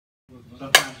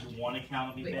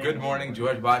Good morning,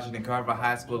 George Washington Carver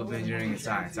High School of Engineering and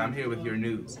Science. I'm here with your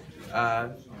news.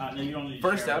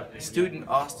 First up, student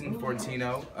Austin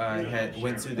Fortino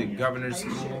went to the Governor's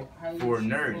School for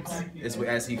Nerds,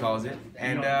 as he calls it,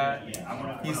 and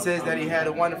he says that he had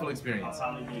a wonderful experience.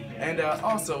 And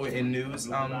also in news,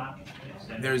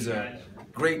 there's a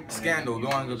great scandal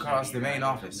going across the main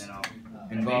office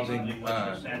involving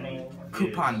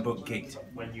coupon book gate.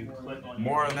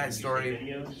 More on that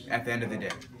story at the end of the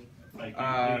day.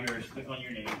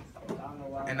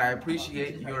 And I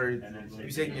appreciate you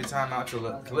taking your time out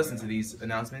to listen to these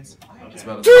announcements as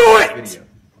well as this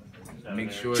video.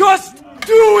 Make sure just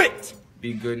do it!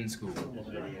 Be good in school.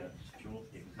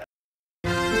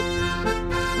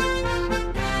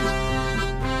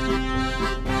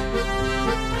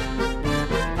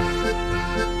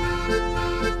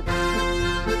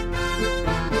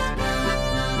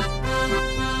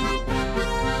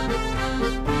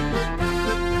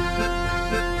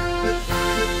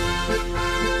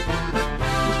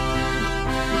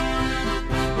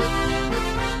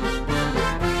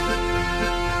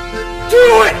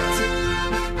 Do it!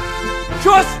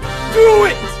 Just do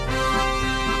it!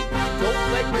 Don't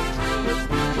let your dreams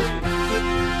be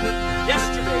dreams.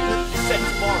 Yesterday, you said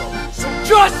tomorrow. So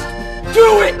just do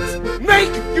it!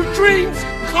 Make your dreams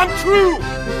come true!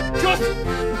 Just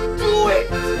do it!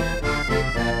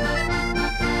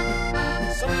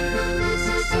 Something will bring you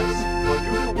success, but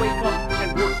you're gonna wake up and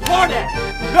work hard at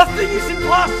it. Nothing is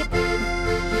impossible!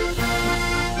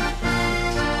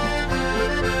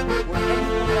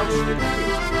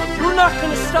 You're not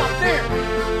gonna stop there!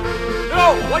 No!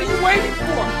 What are you waiting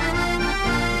for?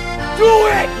 Do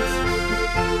it!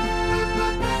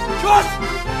 Just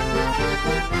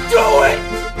do it!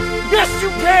 Yes, you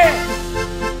can!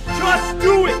 Just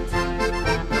do it!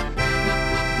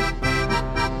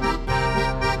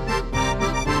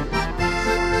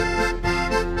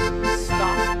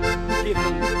 Stop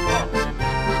giving up.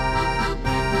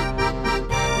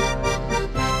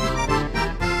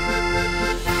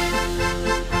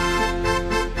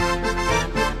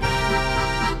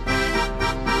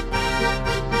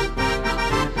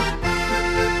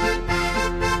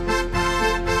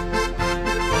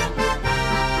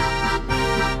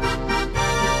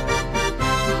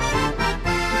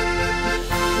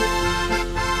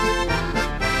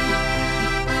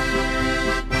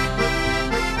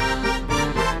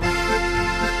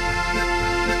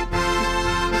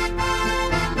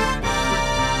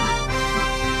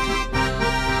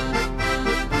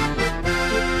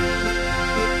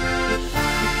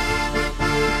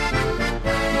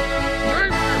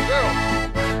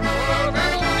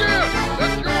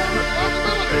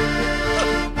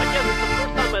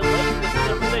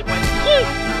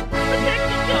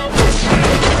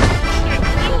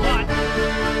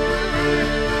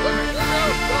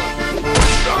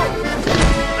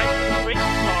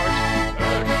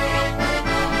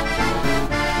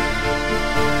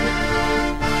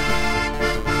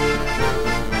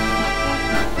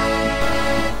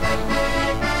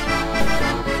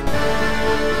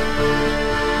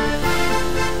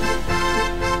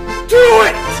 Do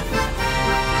it!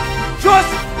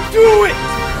 Just do it!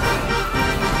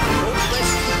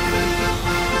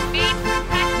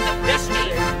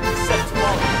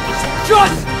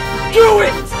 Just do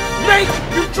it! Make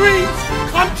your dreams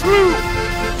come true!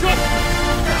 Just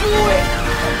do it!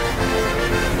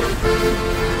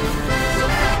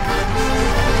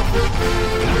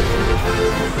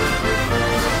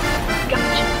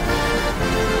 Gotcha.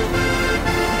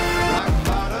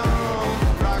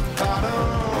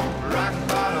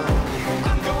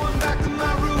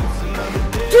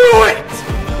 Do it!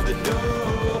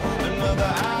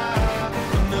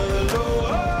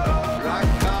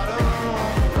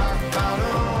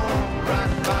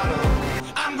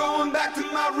 I'm going back to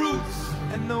my roots.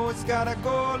 And though it's gotta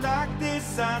go like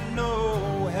this, I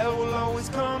know hell will always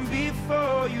come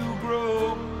before you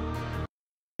grow.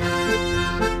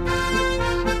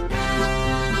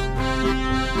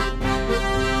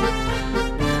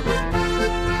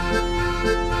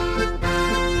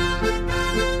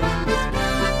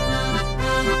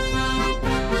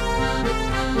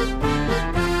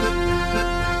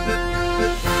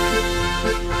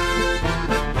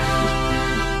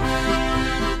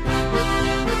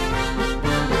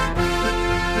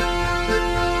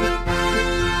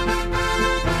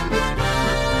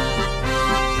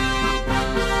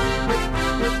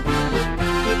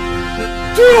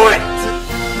 Do it!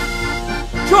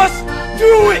 Just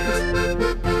do it!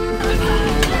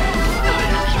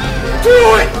 Do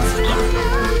it!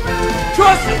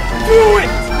 Just do it!